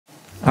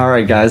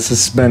Alright guys,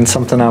 this has been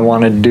something I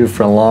wanted to do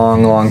for a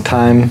long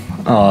time.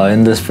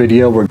 In this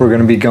video we're going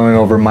to be going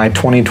over my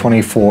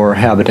 2024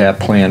 habitat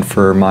plan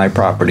for my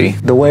property.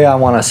 The way I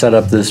want to set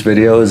up this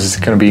video is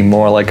going to be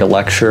more like a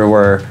lecture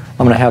where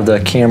I'm going to have the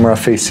camera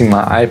facing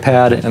my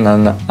iPad and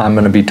then I'm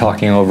going to be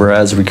talking over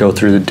as we go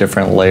through the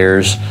different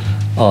layers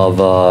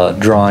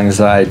of drawings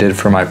that I did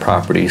for my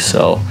property.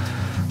 So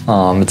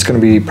it's going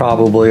to be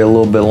probably a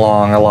little bit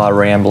long, a lot of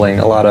rambling,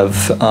 a lot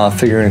of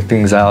figuring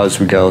things out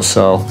as we go.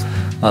 So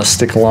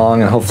stick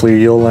along and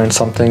hopefully you'll learn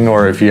something,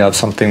 or if you have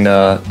something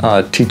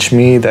to teach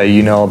me that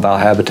you know about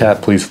habitat,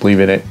 please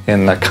leave it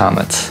in the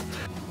comments.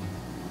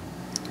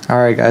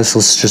 Alright guys,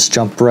 let's just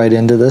jump right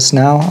into this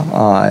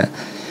now.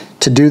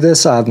 To do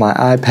this, I have my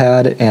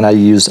iPad and I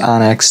use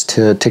Onyx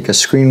to take a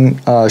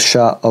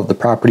screenshot of the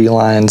property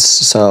lines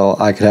so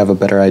I could have a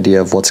better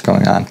idea of what's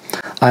going on.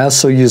 I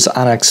also use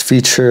Onyx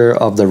feature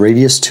of the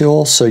radius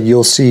tool, so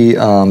you'll see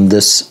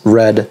this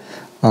red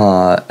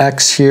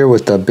X here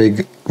with the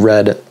big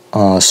red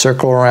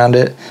circle around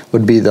it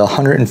would be the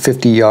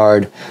 150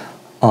 yard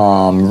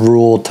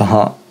rule to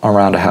hunt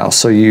around a house.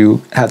 So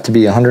you have to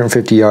be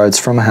 150 yards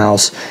from a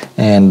house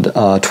and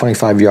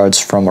 25 yards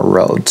from a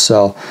road.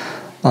 So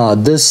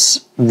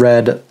this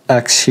red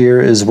X here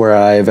is where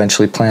I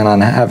eventually plan on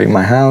having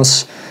my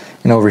house,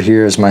 and over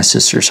here is my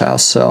sister's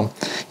house. So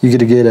you get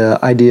to get an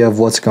idea of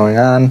what's going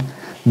on.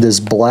 This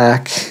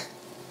black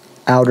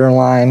outer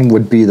line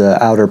would be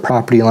the outer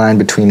property line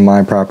between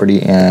my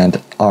property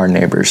and our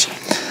neighbors.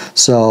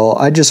 So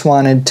I just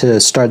wanted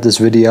to start this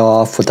video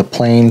off with a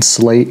plain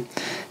slate,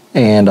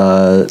 and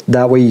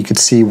that way you could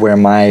see where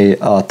my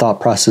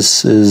thought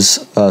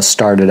processes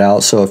started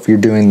out. So if you're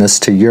doing this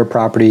to your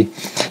property,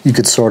 you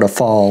could sort of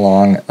follow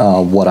along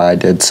what I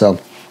did. So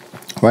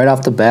right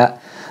off the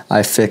bat,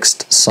 I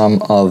fixed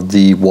some of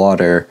the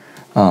water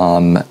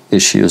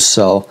issues.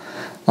 So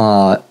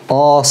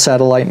all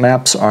satellite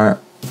maps aren't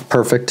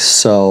perfect.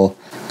 So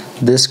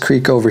this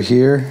creek over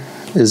here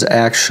is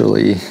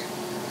actually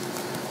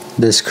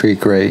this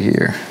creek right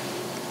here.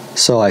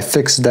 So I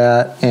fixed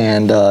that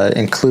and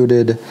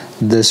included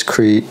this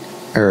creek,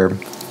 or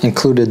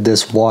included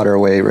this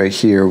waterway right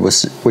here,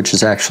 which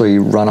is actually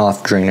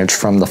runoff drainage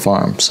from the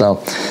farm. So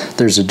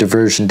there's a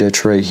diversion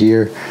ditch right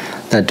here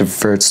that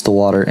diverts the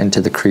water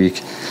into the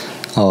creek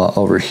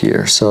over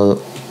here.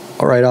 So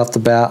right off the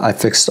bat, I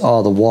fixed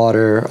all the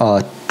water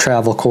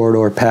travel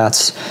corridor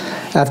paths.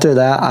 After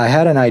that, I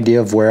had an idea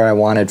of where I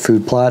wanted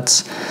food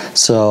plots.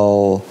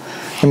 So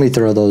let me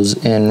throw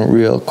those in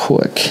real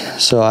quick.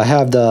 So I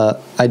have the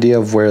idea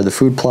of where the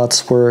food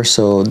plots were.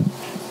 So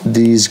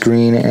these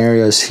green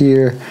areas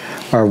here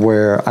are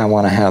where I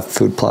want to have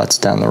food plots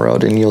down the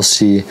road, and you'll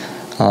see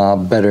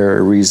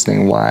better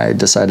reasoning why I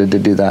decided to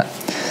do that.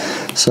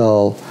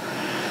 So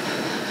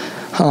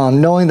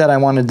knowing that I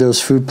wanted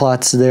those food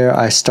plots there,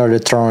 I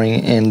started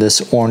throwing in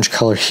this orange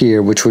color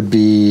here, which would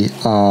be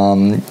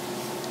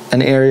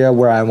an area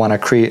where I want to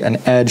create an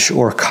edge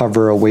or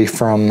cover away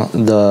from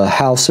the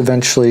house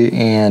eventually,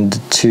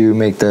 and to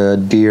make the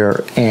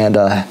deer and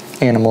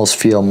animals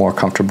feel more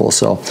comfortable.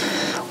 So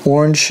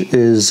orange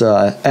is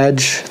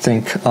edge,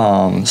 think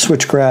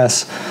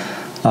switchgrass,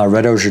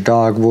 red osier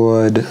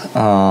dogwood,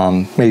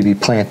 maybe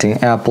planting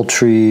apple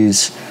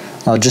trees,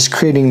 just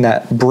creating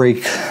that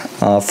break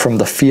from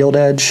the field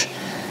edge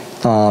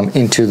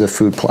into the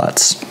food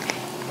plots.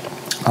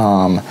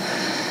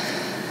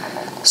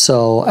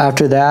 So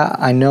after that,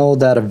 I know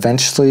that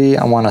eventually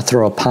I want to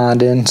throw a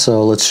pond in,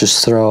 so let's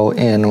just throw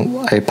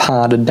in a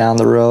pond down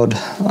the road.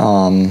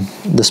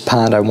 This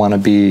pond, I want to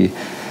be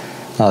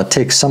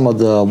take some of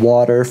the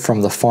water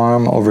from the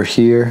farm over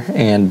here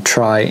and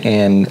try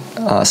and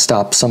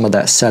stop some of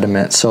that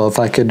sediment. So if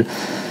I could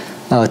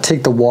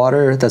take the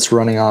water that's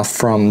running off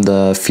from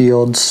the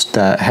fields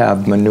that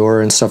have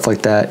manure and stuff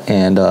like that,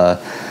 and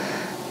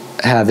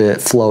have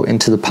it flow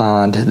into the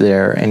pond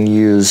there, and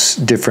use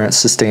different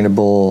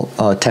sustainable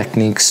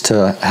techniques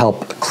to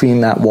help clean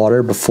that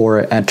water before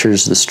it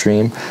enters the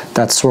stream.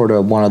 That's sort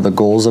of one of the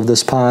goals of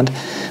this pond,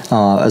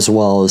 as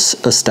well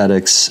as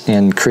aesthetics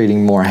and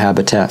creating more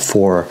habitat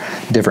for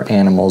different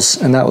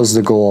animals. And that was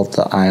the goal of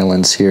the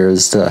islands here,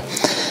 is to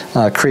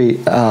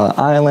create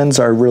islands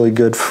are really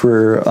good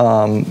for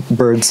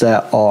birds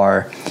that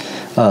are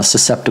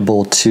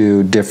susceptible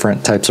to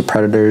different types of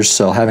predators.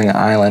 So having an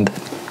island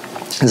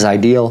is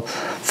ideal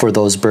for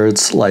those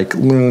birds like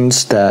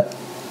loons that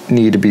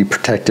need to be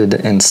protected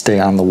and stay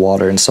on the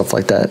water and stuff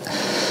like that.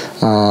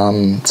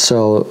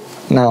 So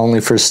not only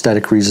for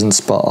aesthetic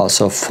reasons, but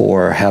also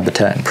for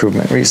habitat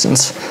improvement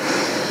reasons.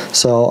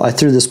 So I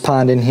threw this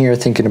pond in here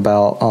thinking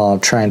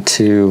about trying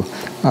to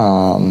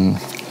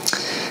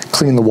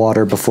clean the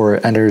water before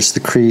it enters the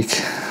creek,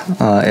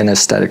 and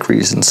aesthetic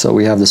reasons. So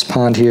we have this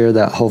pond here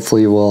that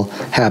hopefully will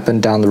happen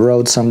down the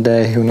road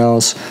someday, who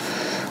knows.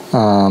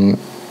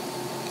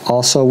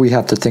 Also, we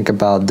have to think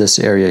about this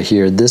area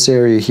here. This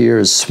area here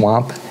is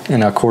swamp,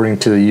 and according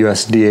to the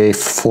USDA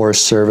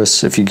Forest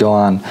Service, if you go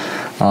on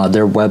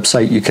their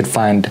website, you could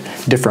find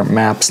different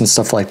maps and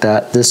stuff like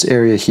that. This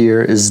area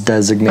here is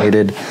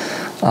designated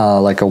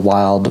like a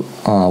wild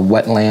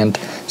wetland.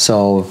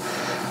 So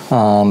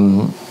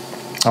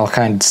all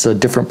kinds of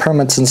different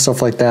permits and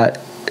stuff like that,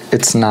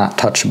 it's not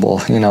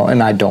touchable, you know,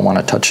 and I don't want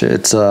to touch it.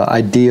 It's an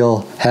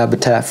ideal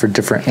habitat for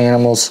different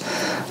animals.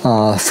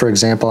 For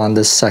example, on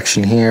this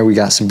section here, we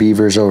got some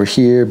beavers over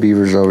here,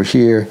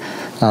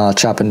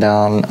 chopping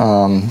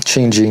down,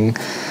 changing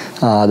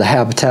the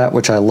habitat,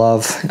 which I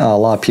love. A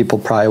lot of people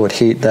probably would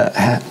hate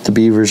that the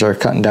beavers are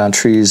cutting down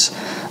trees,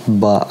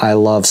 but I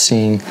love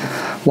seeing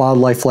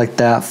wildlife like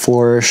that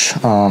flourish.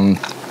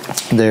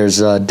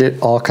 There's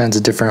all kinds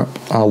of different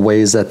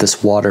ways that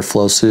this water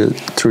flows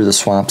through the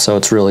swamp, so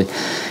it's really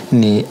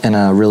neat and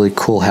a really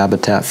cool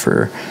habitat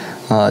for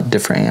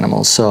different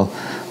animals. So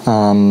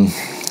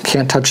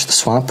can't touch the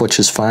swamp, which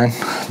is fine,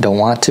 don't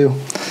want to,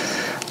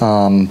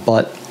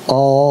 but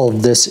all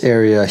of this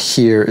area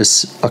here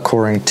is,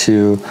 according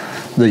to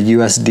the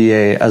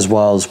USDA, as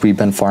well as we've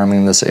been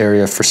farming this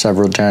area for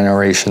several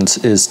generations,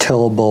 is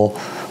tillable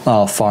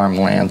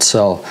farmland.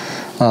 So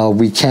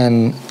we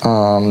can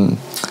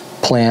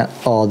plant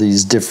all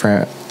these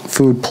different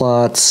food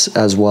plots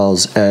as well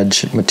as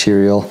edge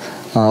material,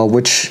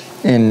 which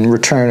in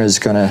return is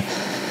gonna,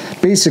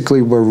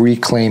 basically we're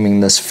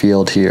reclaiming this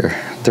field here.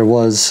 There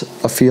was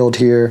a field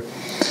here,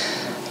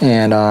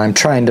 and I'm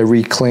trying to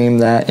reclaim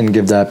that and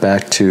give that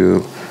back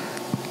to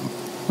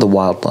the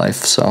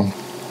wildlife. So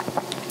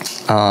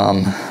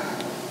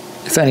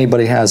if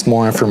anybody has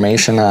more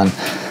information on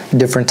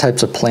different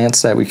types of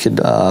plants that we could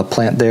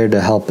plant there to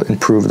help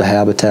improve the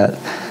habitat,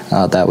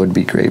 that would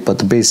be great. But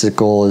the basic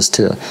goal is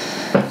to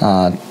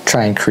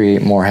try and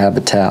create more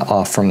habitat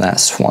off from that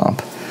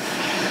swamp.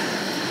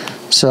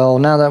 So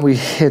now that we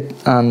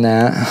hit on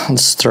that,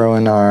 let's throw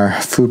in our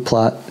food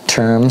plot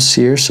terms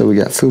here. So we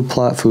got food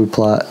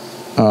plot.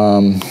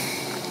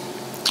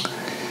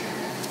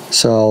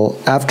 So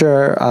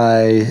after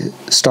I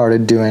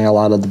started doing a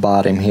lot of the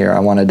bottom here, I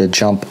wanted to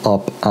jump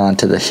up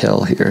onto the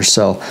hill here.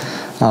 So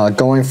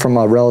going from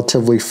a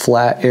relatively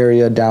flat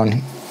area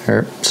down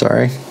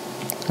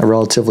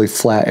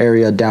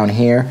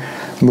here,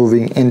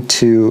 moving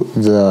into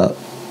the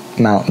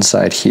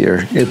mountainside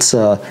here. It's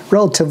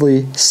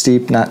relatively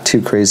steep, not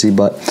too crazy,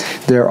 but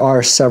there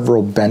are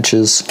several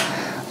benches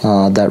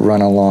that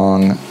run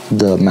along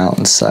the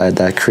mountainside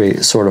that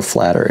create sort of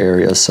flatter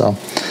areas. So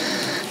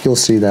you'll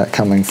see that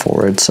coming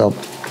forward. So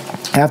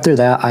after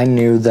that, I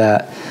knew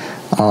that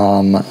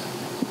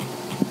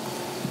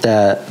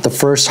that the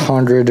first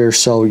 100 or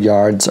so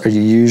yards are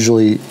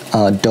usually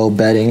doe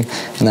bedding,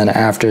 and then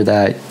after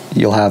that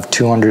you'll have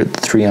 200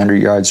 to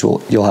 300 yards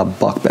you'll have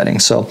buck bedding.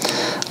 So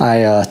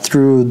I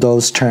threw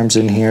those terms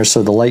in here.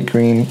 So the light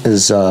green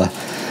is going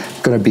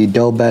to be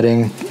doe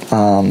bedding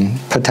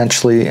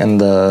potentially, and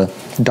the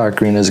dark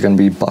green is going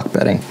to be buck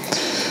bedding.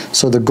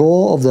 So the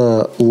goal of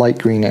the light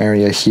green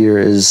area here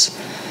is,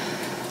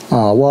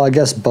 well, I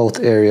guess both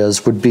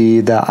areas would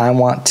be that I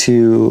want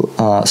to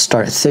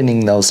start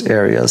thinning those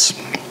areas.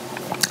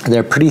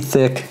 They're pretty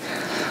thick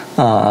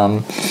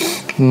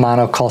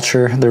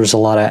monoculture. There's a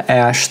lot of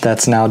ash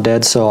that's now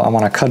dead, so I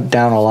want to cut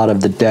down a lot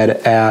of the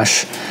dead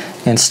ash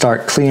and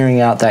start clearing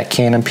out that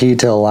canopy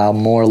to allow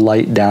more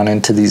light down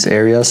into these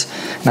areas.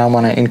 Now I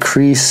want to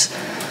increase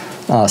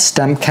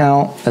stem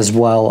count as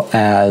well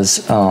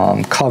as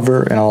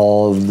cover and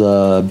all of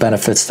the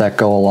benefits that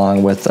go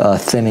along with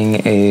thinning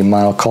a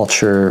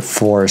monoculture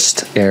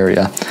forest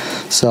area.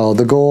 So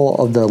the goal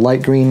of the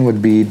light green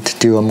would be to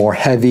do a more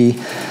heavy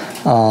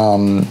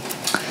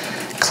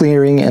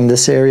clearing in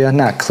this area.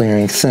 Not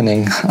clearing,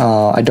 thinning.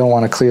 I don't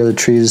want to clear the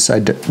trees,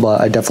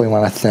 but I definitely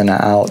want to thin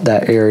out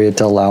that area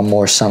to allow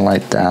more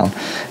sunlight down.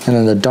 And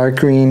then the dark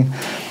green,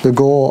 the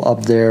goal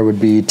up there would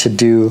be to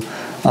do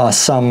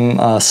some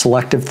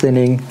selective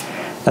thinning,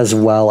 as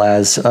well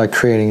as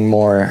creating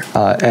more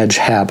edge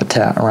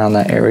habitat around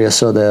that area,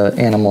 so the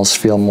animals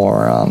feel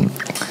more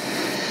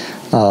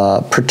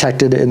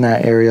protected in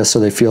that area, so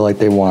they feel like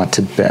they want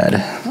to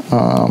bed.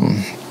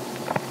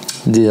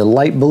 The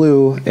light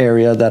blue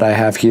area that I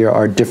have here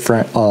are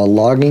different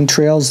logging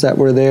trails that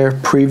were there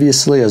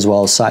previously, as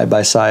well as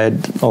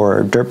side-by-side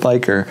or dirt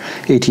bike or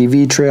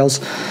ATV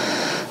trails.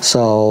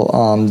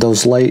 So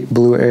those light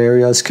blue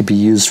areas could be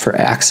used for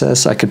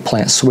access. I could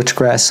plant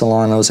switchgrass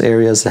along those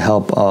areas to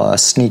help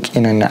sneak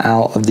in and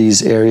out of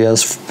these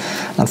areas.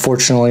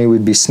 Unfortunately,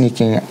 we'd be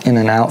sneaking in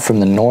and out from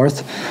the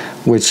north,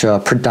 which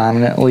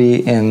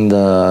predominantly in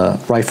the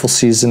rifle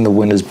season, the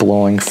wind is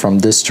blowing from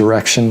this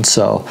direction.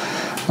 So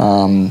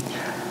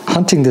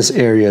hunting this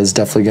area is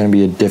definitely going to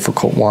be a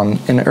difficult one.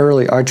 In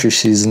early archery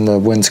season, the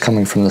wind's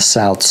coming from the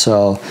south,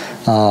 so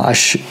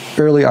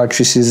early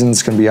archery season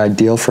is going to be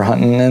ideal for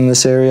hunting in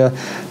this area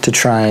to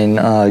try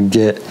and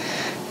get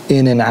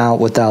in and out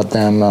without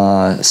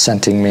them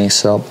scenting me.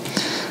 So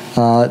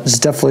it's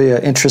definitely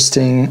an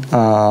interesting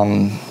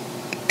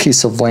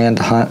piece of land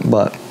to hunt,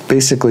 but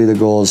basically the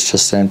goal is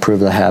just to improve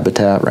the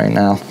habitat right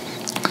now.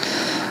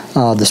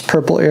 This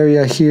purple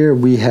area here,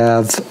 we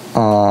have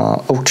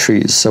oak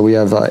trees. So we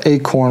have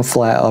acorn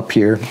flat up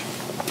here,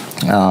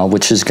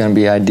 which is going to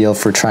be ideal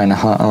for trying to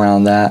hunt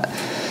around that.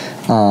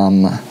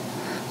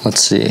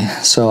 let's see.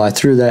 So I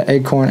threw that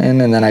acorn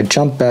in, and then I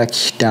jumped back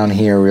down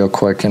here real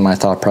quick in my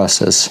thought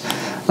process.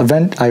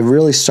 I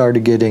really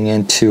started getting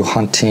into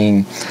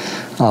hunting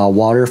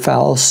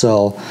waterfowl.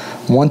 So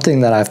one thing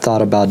that I've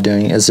thought about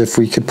doing is if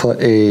we could put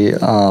a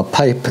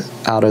pipe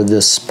out of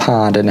this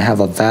pond and have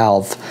a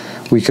valve,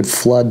 we could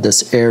flood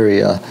this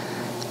area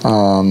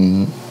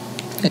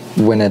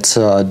when it's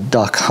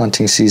duck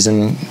hunting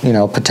season. You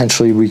know,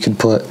 potentially we could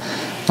put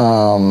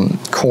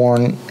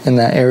corn in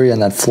that area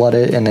and then flood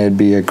it, and it'd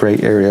be a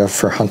great area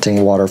for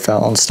hunting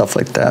waterfowl and stuff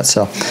like that.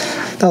 So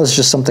that was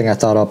just something I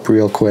thought up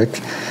real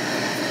quick.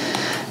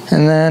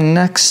 And then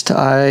next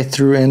I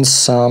threw in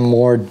some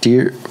more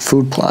deer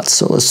food plots.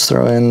 So let's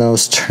throw in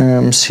those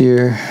terms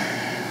here.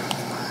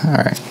 All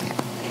right,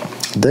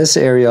 this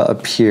area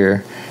up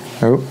here,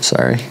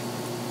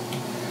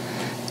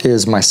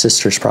 is my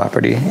sister's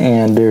property,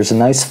 and there's a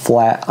nice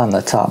flat on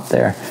the top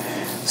there.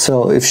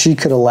 So if she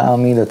could allow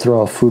me to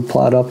throw a food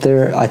plot up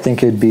there, I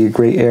think it'd be a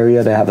great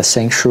area to have a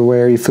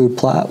sanctuary food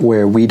plot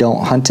where we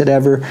don't hunt it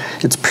ever.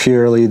 It's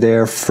purely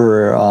there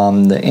for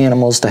the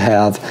animals to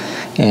have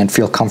and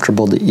feel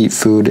comfortable to eat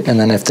food. And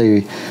then if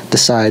they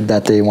decide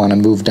that they want to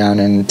move down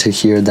into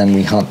here, then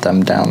we hunt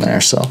them down there.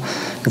 So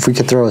if we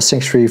could throw a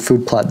sanctuary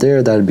food plot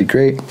there, that would be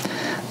great.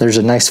 There's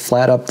a nice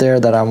flat up there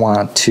that I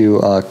want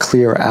to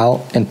clear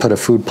out and put a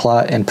food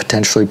plot and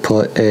potentially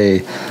put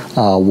a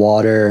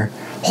water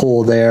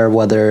hole there,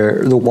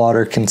 whether the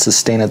water can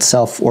sustain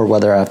itself or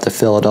whether I have to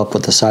fill it up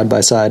with the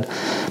side-by-side.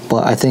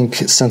 But I think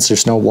since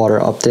there's no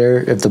water up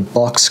there, if the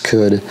bucks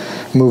could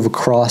move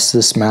across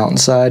this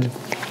mountainside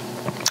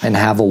and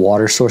have a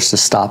water source to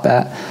stop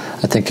at,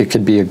 I think it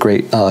could be a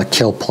great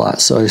kill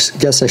plot. So I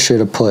guess I should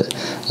have put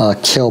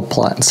kill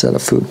plot instead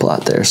of food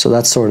plot there. So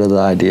that's sort of the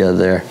idea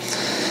there.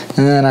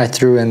 And then I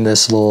threw in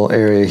this little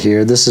area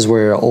here. This is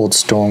where old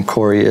stone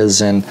quarry is,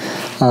 and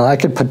I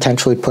could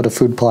potentially put a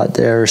food plot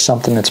there or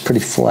something. It's pretty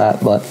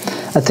flat, but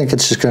I think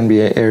it's just going to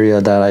be an area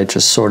that I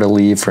just sort of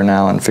leave for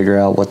now and figure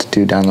out what to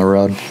do down the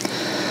road.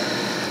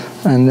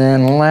 And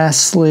then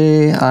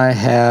lastly, I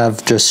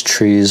have just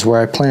trees where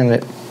I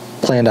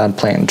planned on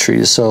planting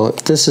trees. So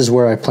if this is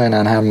where I plan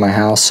on having my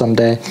house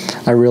someday,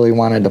 I really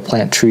wanted to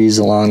plant trees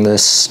along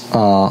this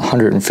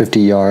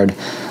 150-yard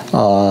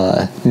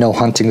no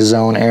hunting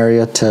zone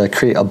area to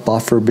create a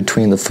buffer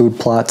between the food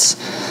plots,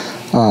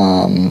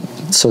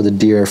 so the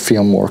deer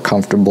feel more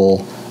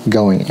comfortable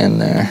going in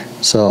there.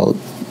 So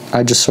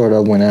I just sort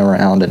of went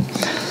around and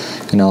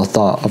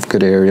thought of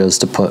good areas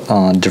to put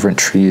on different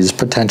trees,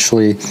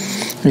 potentially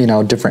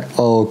different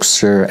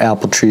oaks or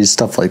apple trees,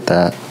 stuff like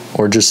that,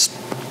 or just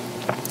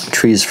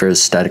trees for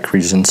aesthetic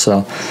reasons.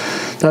 So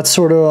that's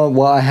sort of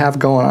what I have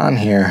going on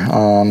here.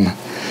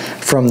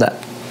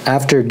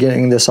 After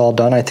getting this all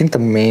done, I think the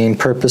main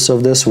purpose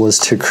of this was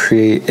to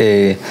create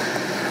a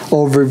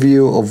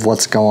overview of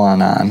what's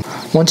going on.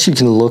 Once you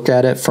can look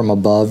at it from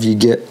above, you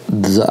get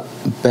the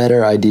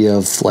better idea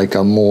of like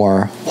a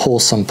more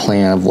wholesome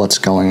plan of what's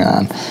going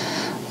on.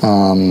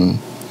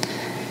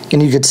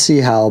 And you could see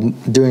how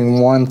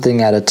doing one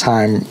thing at a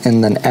time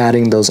and then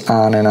adding those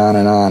on and on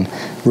and on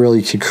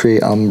really could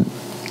create a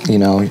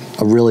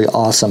really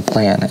awesome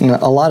plan. And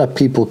a lot of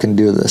people can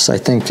do this. I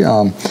think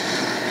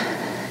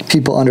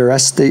people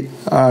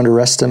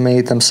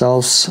underestimate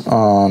themselves.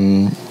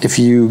 If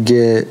you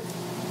get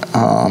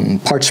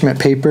parchment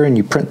paper and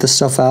you print this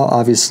stuff out,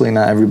 obviously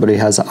not everybody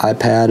has an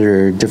iPad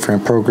or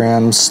different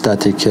programs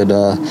that they could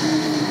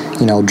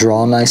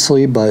draw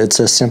nicely, but it's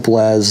as simple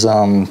as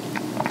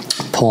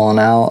pulling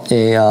out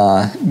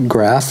a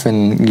graph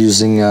and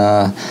using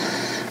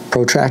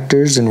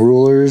protractors and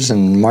rulers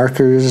and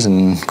markers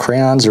and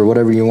crayons or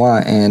whatever you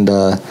want, and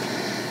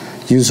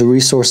use the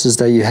resources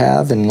that you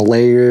have and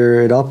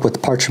layer it up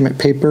with parchment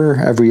paper.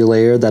 Every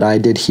layer that I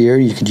did here,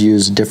 you could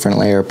use a different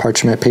layer of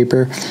parchment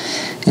paper,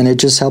 and it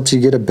just helps you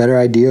get a better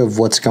idea of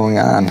what's going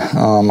on.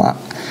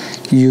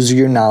 Use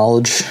your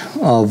knowledge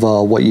of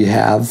what you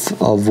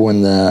have of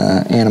when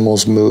the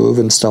animals move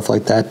and stuff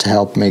like that to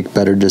help make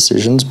better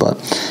decisions. But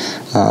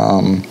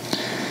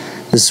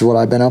this is what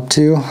I've been up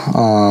to.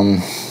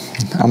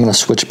 I'm going to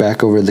switch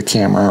back over to the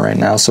camera right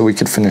now so we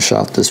could finish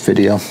off this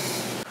video.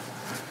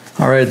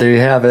 Alright, there you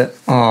have it.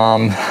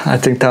 I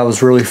think that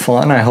was really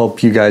fun. I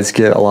hope you guys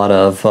get a lot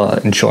of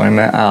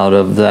enjoyment out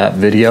of that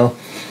video.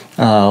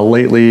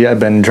 Lately, I've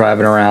been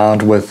driving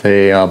around with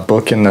a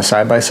book in the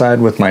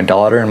side-by-side with my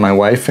daughter and my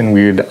wife, and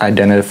we'd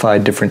identify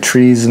different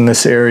trees in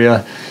this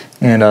area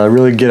and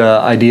really get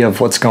an idea of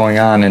what's going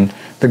on. And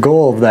the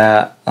goal of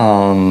that,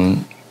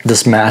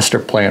 this master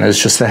plan,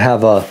 is just to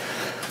have a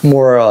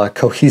more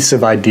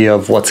cohesive idea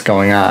of what's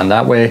going on.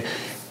 That way,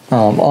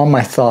 all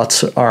my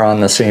thoughts are on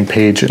the same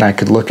page, and I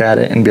could look at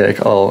it and be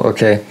like, oh,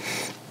 okay,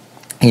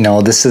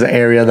 this is an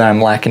area that I'm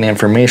lacking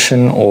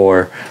information,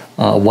 or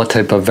what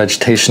type of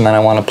vegetation that I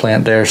want to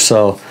plant there.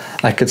 So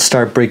I could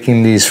start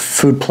breaking these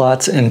food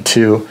plots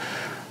into,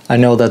 I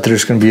know that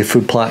there's going to be a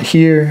food plot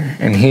here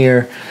and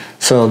here.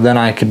 So then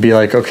I could be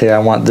like, okay, I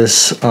want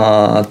this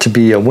to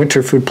be a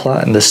winter food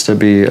plot and this to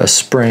be a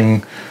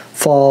spring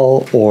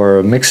fall or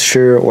a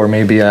mixture, or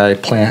maybe I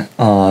plant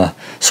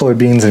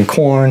soybeans and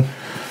corn.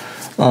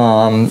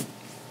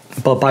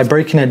 But by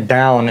breaking it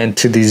down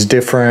into these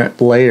different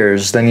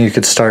layers, then you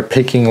could start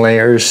picking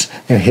layers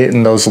and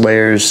hitting those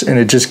layers, and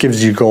it just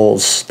gives you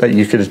goals that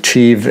you could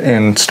achieve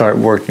and start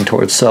working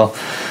towards. So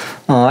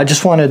I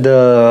just wanted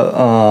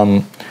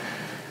to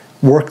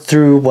work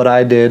through what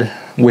I did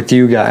with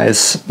you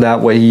guys.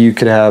 That way you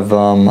could have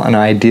an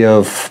idea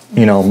of,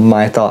 you know,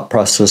 my thought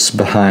process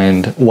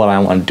behind what I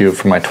want to do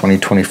for my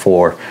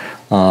 2024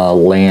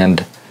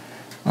 land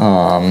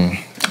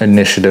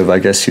initiative, I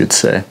guess you'd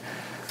say.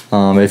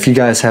 If you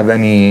guys have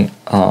any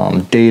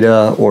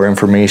data or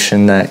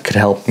information that could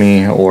help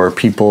me, or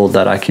people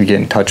that I could get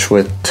in touch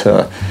with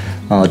to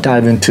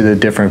dive into the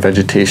different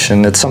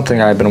vegetation, it's something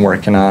I've been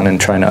working on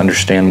and trying to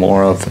understand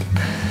more of.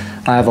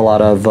 I have a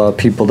lot of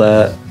people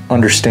that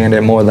understand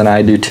it more than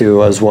I do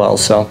too as well.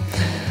 So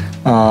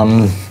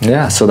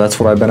yeah, so that's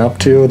what I've been up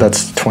to.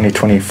 That's the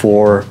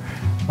 2024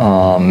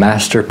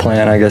 master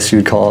plan, I guess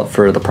you'd call it,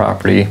 for the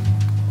property.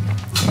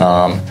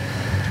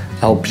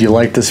 I hope you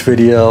like this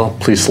video.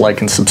 Please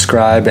like and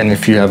subscribe, and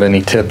if you have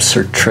any tips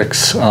or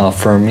tricks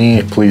for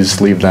me,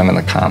 please leave them in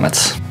the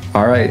comments.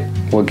 All right,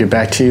 we'll get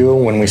back to you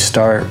when we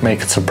start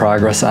making some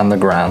progress on the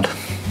ground.